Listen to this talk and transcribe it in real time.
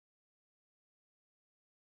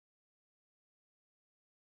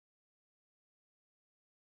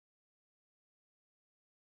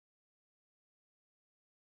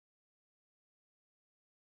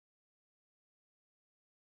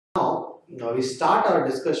Now we start our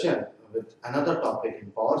discussion with another topic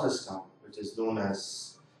in power system, which is known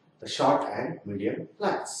as the short and medium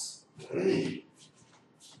lines.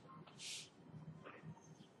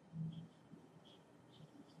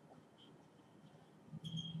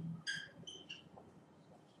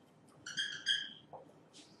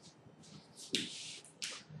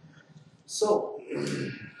 So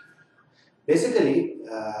basically,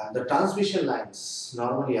 the transmission lines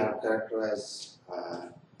normally are characterized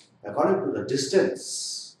according to the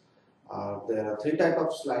distance. There are three types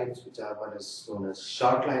of lines, which are one is known as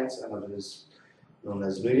short lines, another is known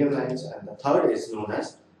as medium lines, and the third is known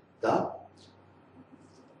as the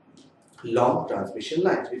long transmission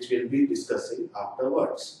lines, which we'll be discussing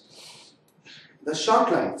afterwards. The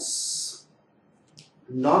short lines,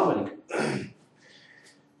 normally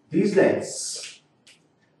these lines,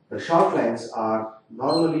 the short lines are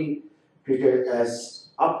normally treated as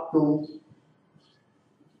up to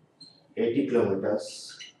 80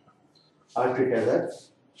 kilometers are treated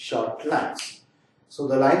as short lines. So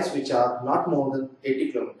the lines which are not more than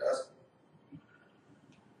 80 kilometers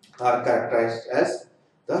are characterized as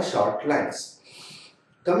the short lines.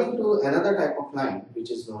 Coming to another type of line,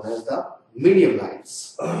 which is known as the medium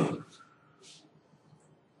lines.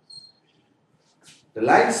 The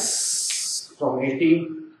lines from 80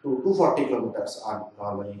 to 240 kilometers are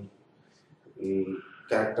normally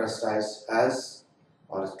characterized as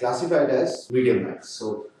or is classified as medium lines.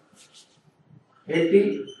 So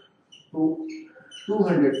 80 to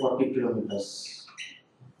 240 kilometers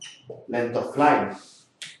length of line,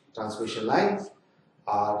 transmission lines,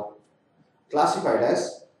 are classified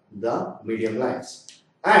as the medium lines.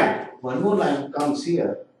 And one more line comes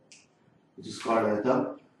here, which is called as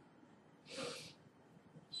the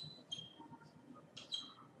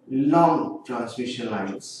long transmission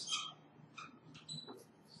lines.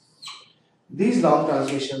 These long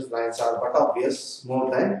transmission lines are but obvious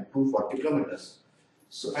more than 240 kilometers.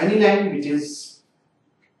 So any line which is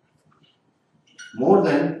more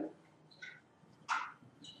than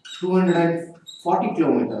 240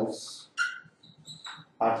 kilometers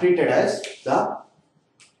are treated as the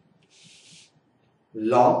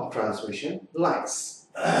long transmission lines.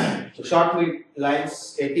 So short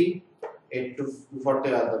lines 80 to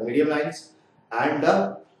 240 are the medium lines, and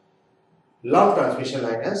the long transmission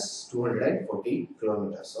line has 240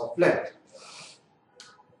 kilometers of length.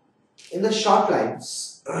 In the short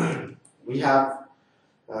lines, we have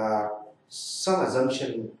some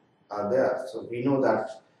assumption are there. So we know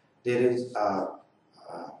that there is a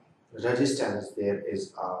resistance, there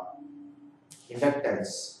is a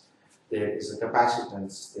inductance, there is a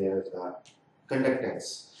capacitance, there is a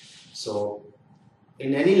conductance. So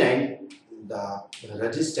in any line, the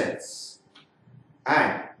resistance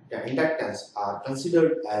and the inductance are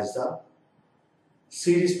considered as the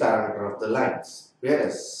series parameter of the lines,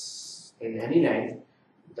 whereas in any line,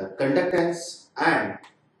 the conductance and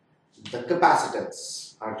the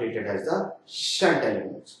capacitance are treated as the shunt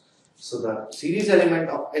elements. So the series element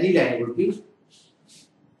of any line would be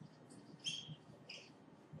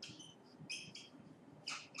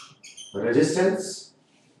resistance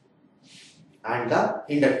and the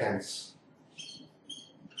inductance.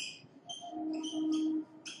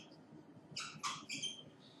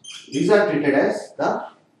 These are treated as the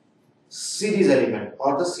series element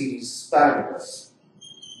or the series parameters.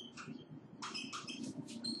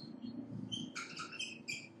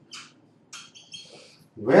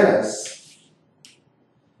 Whereas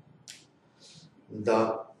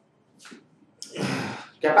the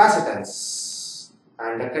capacitance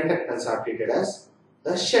and the conductance are treated as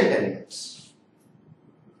the shunt elements.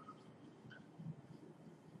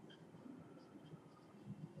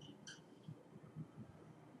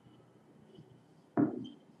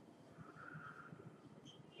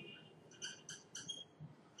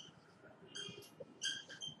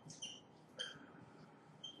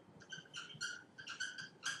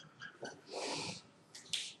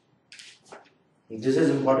 This is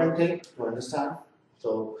important thing to understand.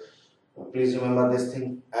 So please remember this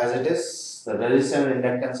thing as it is. The resistance and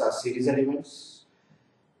inductance are series elements.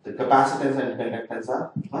 The capacitance and conductance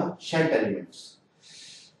are shunt elements.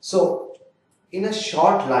 So in a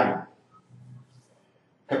short line,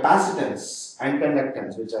 capacitance and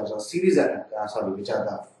conductance, which are the which are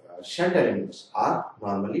the shunt elements, are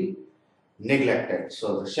normally neglected.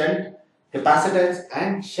 So the shunt capacitance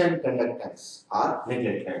and shunt conductance are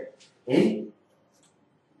neglected in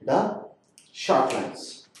the short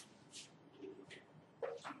lines.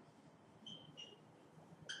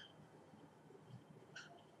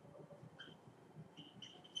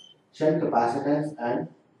 Shunt capacitance and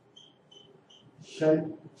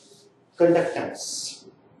shunt conductance.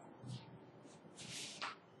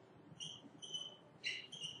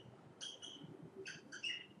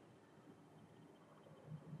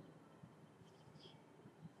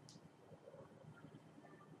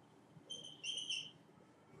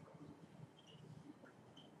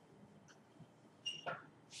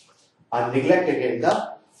 are neglected in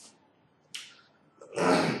the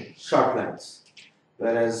short lines,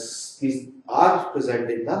 whereas these are present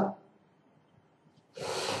in the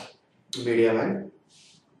medium and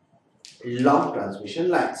long transmission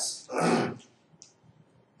lines.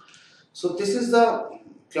 So this is the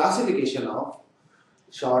classification of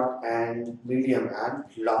short and medium and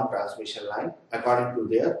long transmission line according to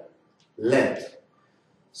their length.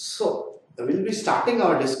 So we'll be starting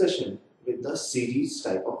our discussion with the series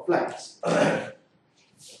type of lines.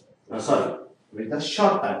 With the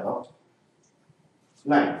short type of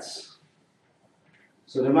lines.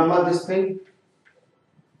 So remember this thing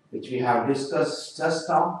which we have discussed just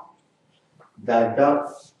now, that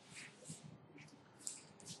the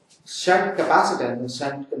shunt capacitance and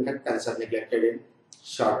shunt conductance are neglected in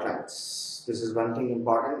short lines. This is one thing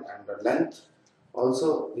important, and the length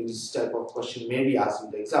also. This type of question may be asked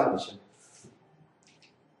in the examination.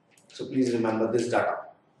 So please remember this data.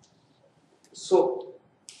 So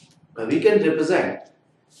we can represent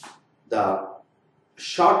the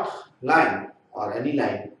short line or any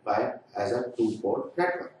line by as a two-port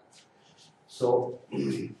network. So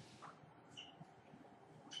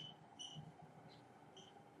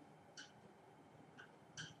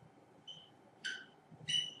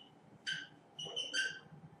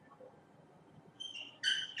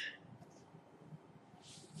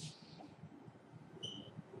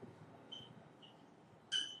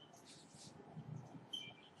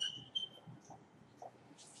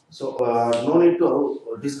no need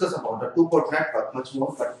to discuss about the two-port network much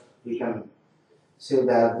more, but we can say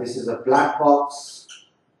that this is a black box,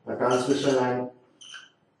 a transmission line.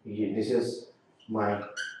 This is my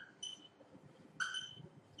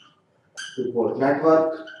two-port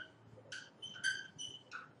network,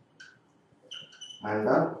 and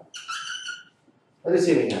the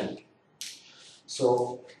receiving end.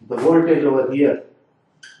 So the voltage over here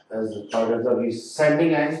is called as the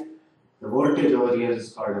sending end. The voltage over here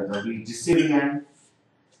is called as the receiving end.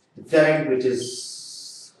 The current which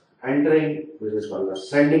is entering, which is called the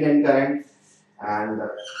sending end current, and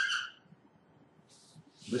the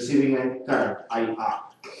receiving end current, IR.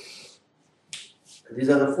 These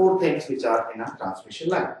are the four things which are in a transmission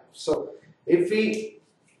line. So if we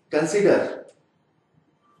consider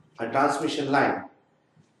a transmission line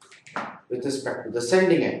with respect to the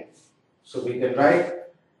sending end, so we can write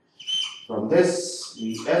from this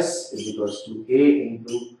Vs is equals to A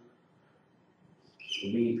into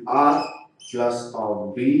VR plus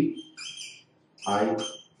of B I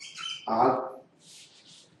R.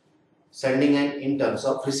 Sending end in terms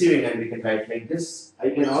of receiving end, we can write like this.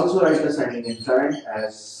 I can also write the sending end current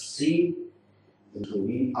as C into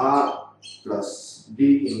VR plus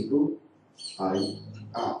D into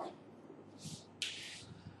IR.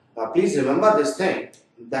 Now please remember this thing,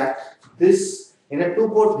 that this in a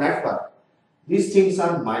two-port network, these things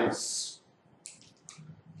are minus,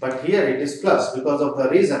 but here it is plus, because of the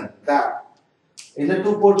reason that in a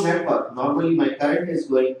two-port network normally my current is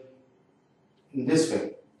going in this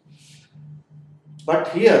way, but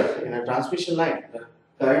here in a transmission line the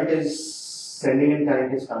current is sending in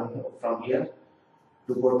current is coming from here,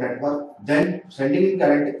 two-port network, then sending in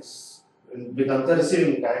current becomes the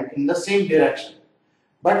receiving current in the same direction,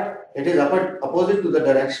 but it is opposite to the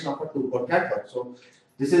direction of a two-port network. So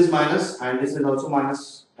this is minus, and this is also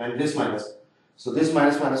minus, and this minus. So this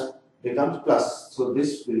minus minus becomes plus. So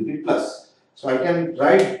this will be plus. So I can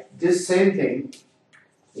write this same thing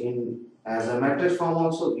in as a matrix form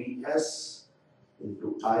also. Vs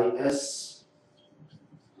into Is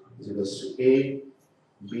is equals to A,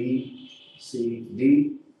 B, C,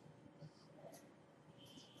 D,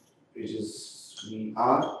 which is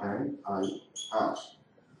VR and IR.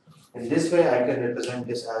 In this way, I can represent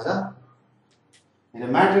this as in a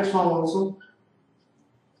matrix form also.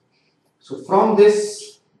 So from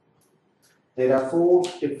this, there are four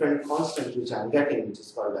different constants which I am getting, which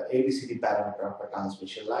is called the ABCD parameter of a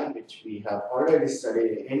transmission line, which we have already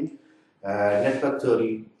studied in network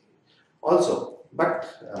theory also. But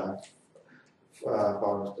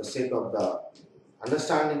for the sake of the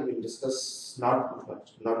understanding, we will discuss not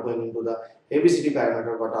going into the ABCD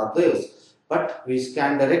parameter, what are those. But we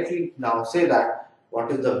can directly now say that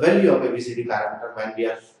what is the value of ABCD parameter when we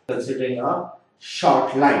are considering a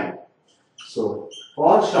short line. So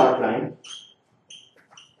for short line,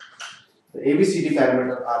 the ABCD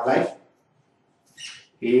parameter are like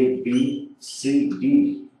A, B, C,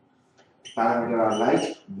 D. Parameter are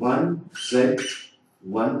like 1, Z,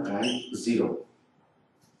 1 and 0.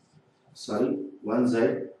 Sorry, 1 Z,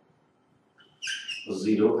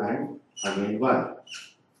 0 and again 1.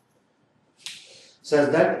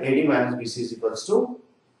 Such that AD minus BC is equals to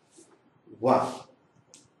 1.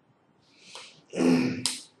 AD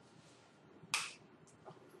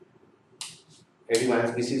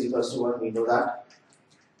minus BC is equals to 1, we know that.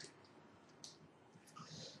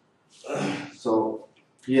 So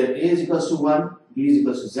here A is equals to 1, B is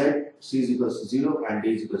equals to Z, C is equals to 0, and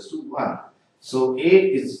D is equals to 1. So A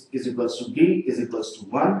is equals to D is equals to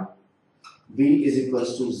 1, B is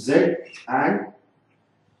equals to Z, and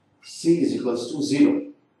C is equals to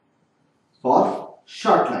 0 for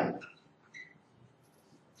short line.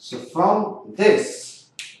 So from this,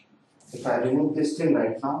 if I remove this thing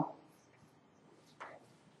right now,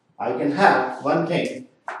 I can have one thing,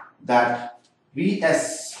 that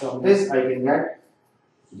Vs, from this I can get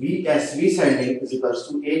Vs, V sending is equals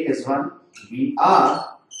to A is 1, Vr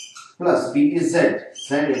plus B is Z,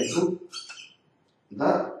 Z into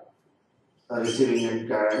the receiving end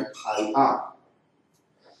current IR.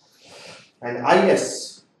 And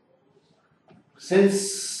IS,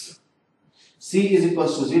 since C is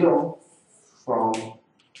equals to 0, from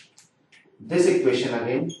this equation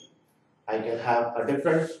again, I can have a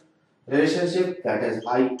different relationship, that is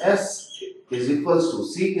IS is equals to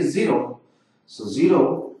C is 0, so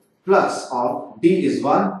 0 plus of D is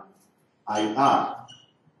 1 IR.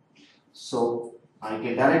 So I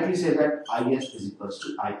can directly say that IS is equals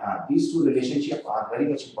to IR. These two relationships are very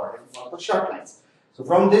much important for the short lines. So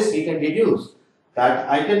from this we can deduce that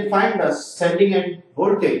I can find the sending end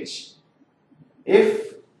voltage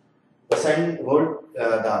if the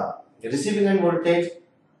receiving end voltage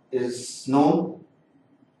is known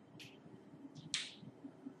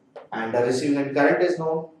and the receiving end current is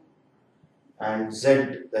known, and Z,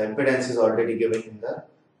 the impedance, is already given in the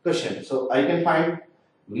question. So I can find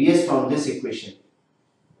Vs from this equation,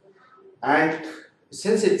 and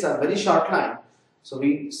since it's a very short line, so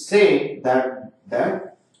we say that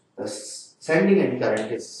the sending end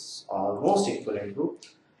current is almost equivalent to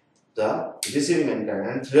the receiving end current,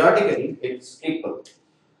 and theoretically it's equal.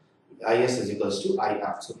 IS is equals to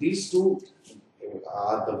IR. So these two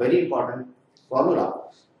are the very important formula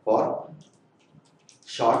for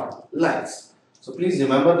short lines. So please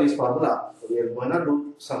remember this formula. We are going to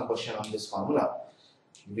do some question on this formula.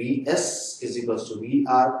 Vs is equals to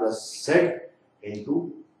Vr plus Z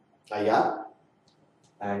into IR,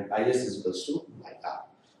 and IS is equals to IR.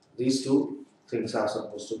 These two things are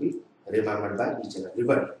supposed to be remembered by each and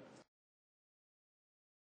everybody.